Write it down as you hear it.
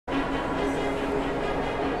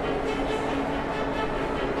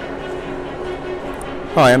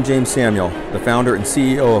Hi, I'm James Samuel, the founder and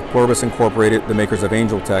CEO of Pluribus Incorporated, the makers of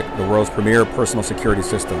ANJEL Tech, the world's premier personal security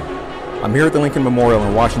system. I'm here at the Lincoln Memorial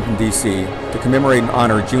in Washington, D.C. to commemorate and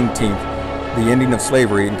honor Juneteenth, the ending of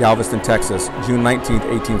slavery in Galveston, Texas, June 19,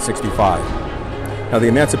 1865. Now, the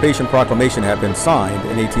Emancipation Proclamation had been signed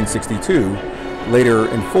in 1862, later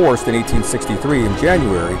enforced in 1863 in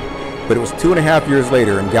January, but it was 2.5 years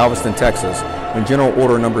later in Galveston, Texas, when General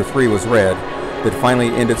Order No. 3 was read, that finally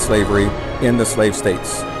ended slavery in the slave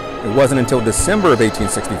states. It wasn't until December of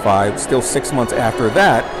 1865, still 6 months after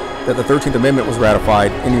that, that the 13th Amendment was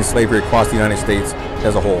ratified, ending slavery across the United States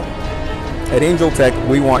as a whole. At ANJEL Tech,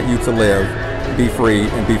 we want you to live, be free,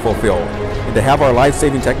 and be fulfilled. And to have our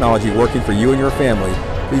life-saving technology working for you and your family,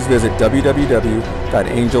 please visit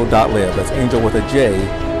www.anjel.live. That's angel with a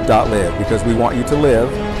J.live, because we want you to live,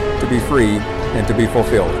 to be free, and to be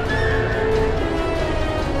fulfilled.